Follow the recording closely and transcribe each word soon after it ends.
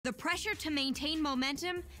the pressure to maintain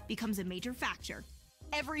momentum becomes a major factor.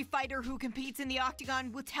 Every fighter who competes in the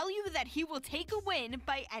octagon will tell you that he will take a win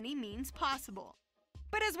by any means possible.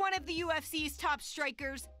 But as one of the UFC's top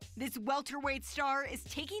strikers, this welterweight star is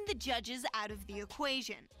taking the judges out of the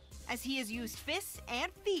equation, as he has used fists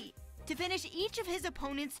and feet to finish each of his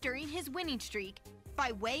opponents during his winning streak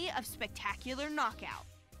by way of spectacular knockout.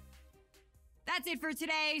 That's it for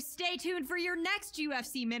today. Stay tuned for your next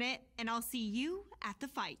UFC Minute, and I'll see you at the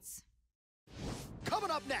fights.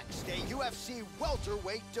 Coming up next, a UFC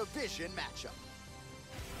welterweight division matchup.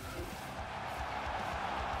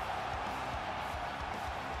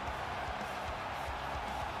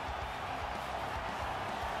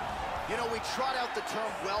 You know, we trot out the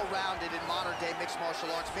term well-rounded in modern-day mixed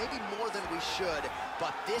martial arts, maybe more than we should,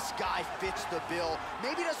 but this guy fits the bill.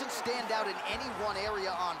 Maybe doesn't stand out in any one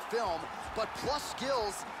area on film, but plus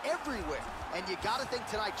skills everywhere. And you gotta think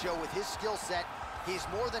tonight, Joe, with his skill set, he's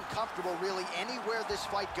more than comfortable really anywhere this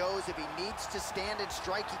fight goes. If he needs to stand and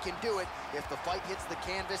strike, he can do it. If the fight hits the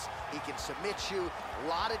canvas, he can submit you. A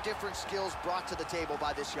lot of different skills brought to the table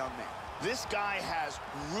by this young man. This guy has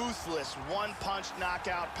ruthless one-punch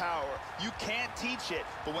knockout power. You can't teach it,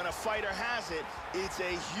 but when a fighter has it, it's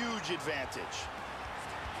a huge advantage.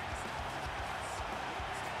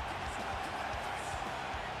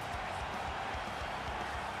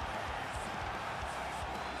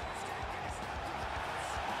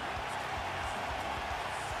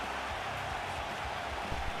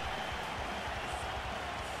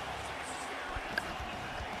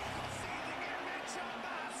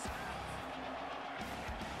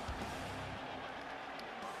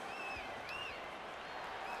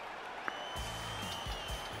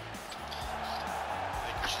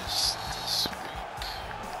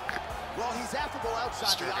 Well, he's affable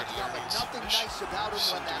outside the octagon, but nothing nice about him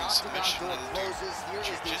when that octagon door closes. Here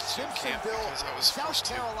is the Simpsonville, South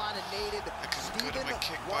Carolina native, Stephen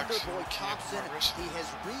Wonderboy Thompson. He has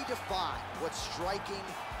redefined what striking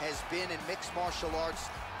has been in mixed martial arts.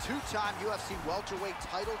 Two-time UFC welterweight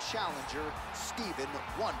title challenger, Stephen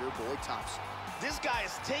Wonderboy Thompson. This guy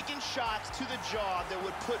is taking shots to the jaw that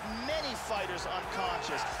would put many fighters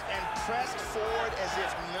unconscious and pressed forward as if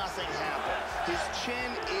nothing happened. His chin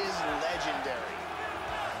is legendary.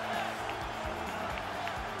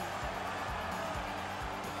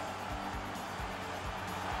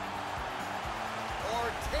 Our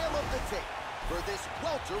tale of the tape for this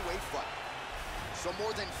welterweight fight. So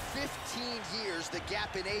more than 15 years, the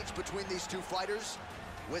gap in age between these two fighters,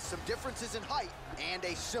 with some differences in height and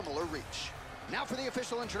a similar reach. Now for the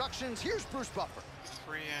official introductions, here's Bruce Buffer.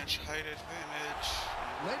 3-inch height advantage.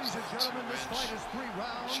 Ladies and gentlemen, this fight is 3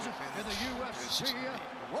 rounds in the UFC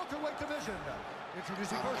welterweight division.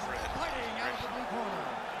 Introducing first, fighting out of the blue corner.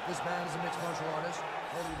 This man is a mixed martial artist,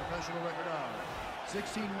 holding a professional record of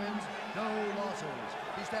 16 wins, no losses.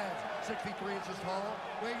 He stands 6 feet 3 inches tall,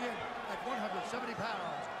 weighing in at 170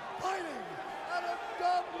 pounds. Fighting out of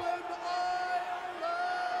Dublin, Ireland,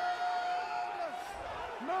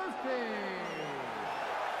 Murphy.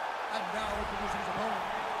 And now introducing his opponent,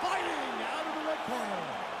 fighting out of the red corner,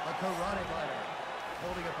 a karate fighter,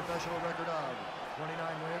 holding a professional record of 29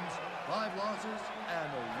 wins, 5 losses, and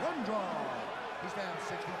 1 draw. He stands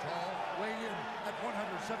 6 feet tall, weighing in at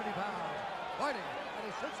 170 pounds, fighting out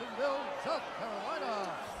of Simpsonville, South Carolina.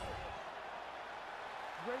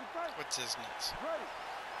 Ready to fight? What's his nuts? Ready.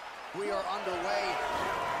 We are underway.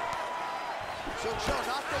 So, Joe,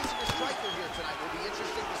 not facing a striker here tonight. Will be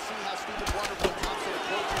interesting to see how Stephen Wonderboy Thompson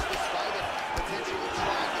approaches this fight and potentially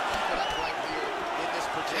trying to keep it up right here in this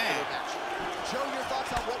particular match. Joe, your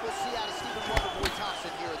thoughts on what we'll see out of Stephen Wonderboy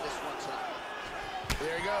Thompson here in this one tonight?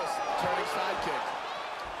 There he goes, turning sidekick.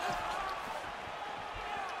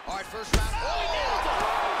 All right, first round. Oh,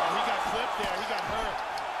 he got clipped there, he got hurt.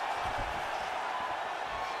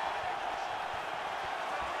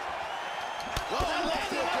 Well, that left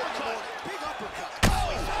field good in the morning. Big uppercut.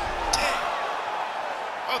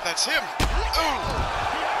 Oh, that's him. Ooh.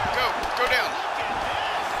 Go down.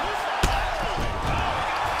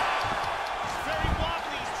 Very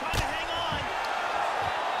blocky, he's trying to hang on.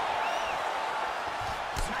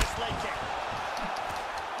 Nice leg kick.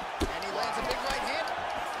 And he lands a big right hand.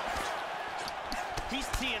 He's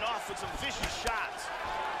teeing off with some vicious shots.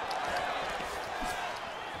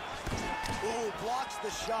 Ooh, blocks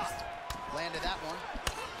the shot. Landed that one.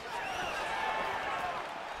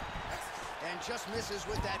 And just misses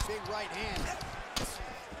with that big right hand.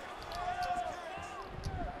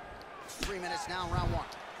 3 minutes now, round 1.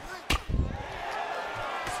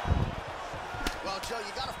 Well, Joe,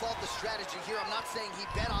 you got to fault the strategy here. I'm not saying he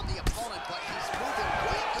bet on the opponent, but he's moving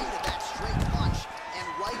right into that straight punch and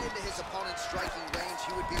right into his opponent's striking range,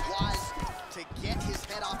 he would be wise to get his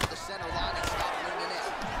head off of the center line and stop leaning in.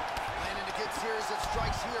 Landing a good series of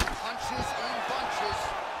strikes here, punches in bunches.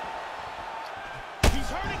 He's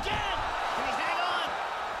hurt again. Can he hang on?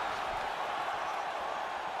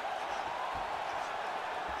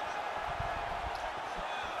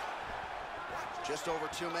 Just over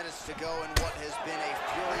 2 minutes to go in what has been a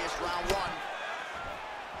furious round one.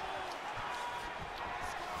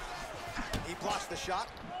 He blocks the shot.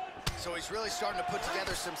 So he's really starting to put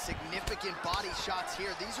together some significant body shots here.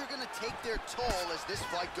 These are going to take their toll as this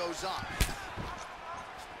fight goes on.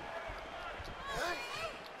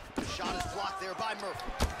 The shot is blocked there by Murphy.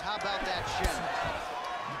 How about that shin?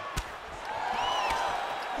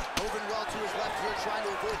 Moving well to his left here, trying to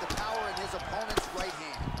avoid the power in his opponent's right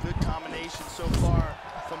hand. Good combination so far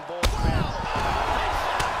from both men.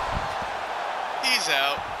 He's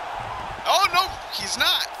out. Oh, no, he's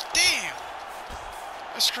not. Damn.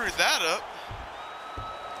 I screwed that up.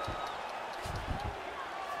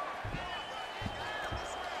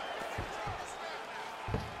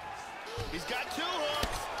 He's got 2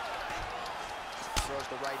 hooks. Throws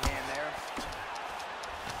the right hand there.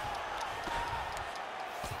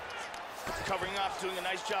 Covering up, doing a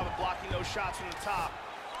nice job of blocking those shots from the top.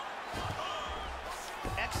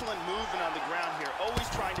 Excellent movement on the ground here, always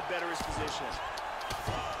trying to better his position.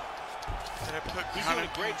 Did I put He's doing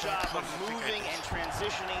a great job of moving and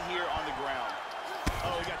transitioning here on the ground.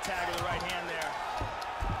 Oh, he got tagged with the right hand there.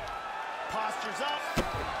 Postures up.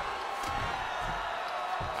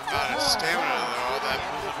 I'm out of stamina though, all that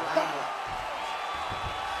moving around.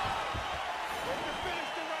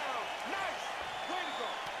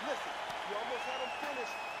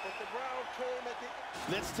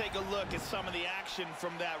 Let's take a look at some of the action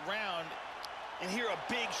from that round. And here a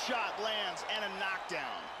big shot lands and a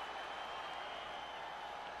knockdown.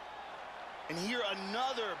 And here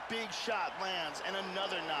another big shot lands and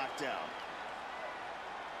another knockdown.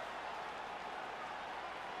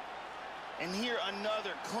 And here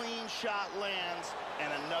another clean shot lands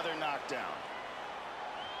and another knockdown.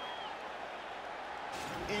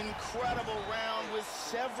 Incredible round with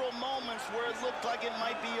several moments where it looked like it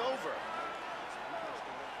might be over.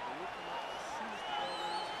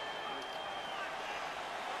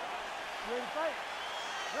 Ready to fight?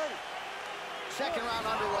 Ready. Second round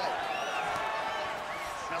underway.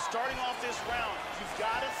 Now, starting off this round, you've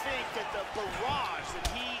got to think that the barrage that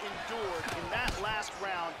he endured in that last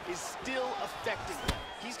round is still affecting him.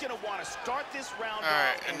 He's going to want to start this round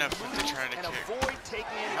Alright, enough with the trying to and kick. avoid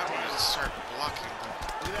taking any I want damage. to start blocking them.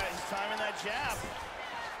 Look at that, he's timing that jab.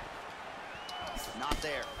 Not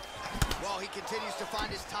there. Well, he continues to find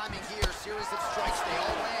his timing here. Series of strikes, they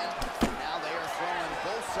all land. Now they are throwing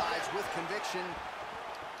both sides with conviction.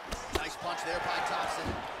 Nice punch there by Thompson.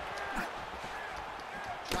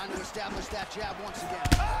 Trying to establish that jab once again.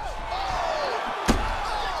 Oh!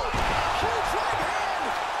 Oh! Huge right hand!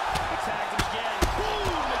 He tagged him again.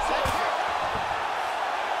 Boom! It's over.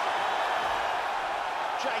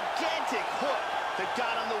 Gigantic hook that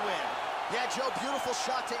got him the win. Yeah, Joe, beautiful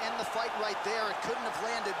shot to end the fight right there. It couldn't have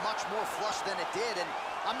landed much more flush than it did, and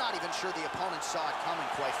I'm not even sure the opponent saw it coming,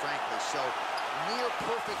 quite frankly. So, near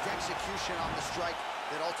perfect execution on the strike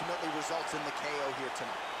that ultimately results in the KO here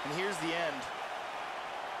tonight. And here's the end.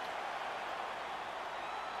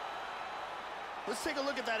 Let's take a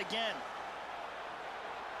look at that again.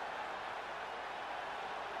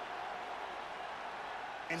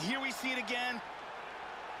 And here we see it again.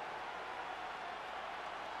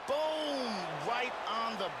 Boom! Right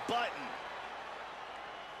on the button.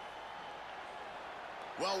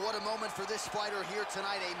 Well, what a moment for this fighter here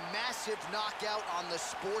tonight. A massive knockout on the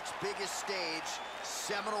sport's biggest stage.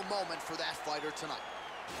 Seminal moment for that fighter tonight.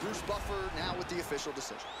 Bruce Buffer now with the official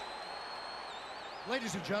decision.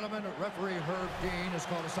 Ladies and gentlemen, referee Herb Dean has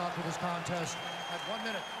called a stop to this contest at 1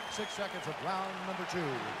 minute, 6 seconds of round number 2.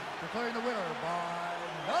 Declaring the winner by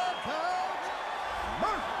knockout,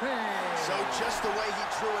 Murphy. So just the way he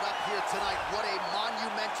drew it up here tonight, what a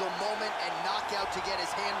monumental moment and knockout to get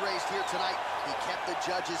his hand raised here tonight. He kept the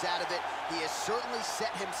judges out of it. He has certainly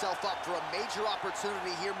set himself up for a major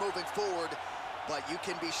opportunity here moving forward. But you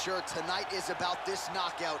can be sure tonight is about this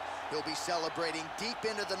knockout. He'll be celebrating deep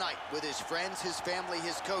into the night with his friends, his family,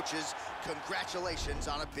 his coaches. Congratulations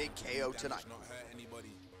on a big KO tonight. Not hurt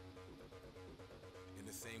anybody. In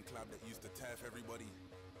the same club that used to turf everybody.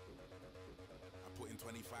 I put in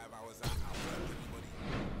 25 hours out, I work everybody.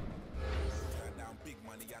 Turn down big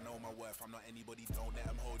money, I know my worth. I'm not anybody, don't let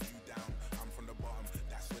them hold you down. I'm from the bottom,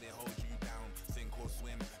 that's where they hold you down. Sink or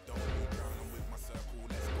swim, don't you drown. I'm with my circle,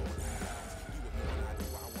 let's go. Do what you want, I do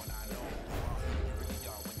what I want, I know. You are who you really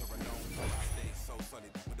are when you're alone. I stay so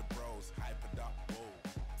solid with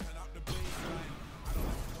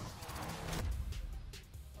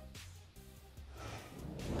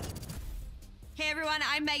everyone,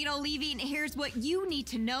 I'm Megan O'Leary, and here's what you need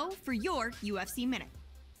to know for your UFC Minute.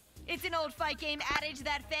 It's an old fight game adage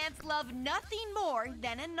that fans love nothing more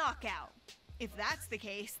than a knockout. If that's the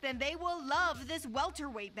case, then they will love this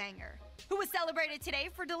welterweight banger, who was celebrated today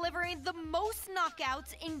for delivering the most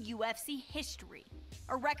knockouts in UFC history.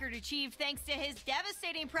 A record achieved thanks to his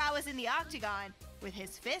devastating prowess in the octagon with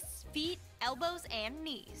his fists, feet, elbows, and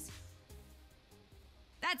knees.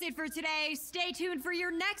 That's it for today. Stay tuned for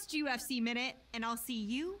your next UFC Minute, and I'll see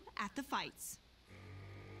you at the fights.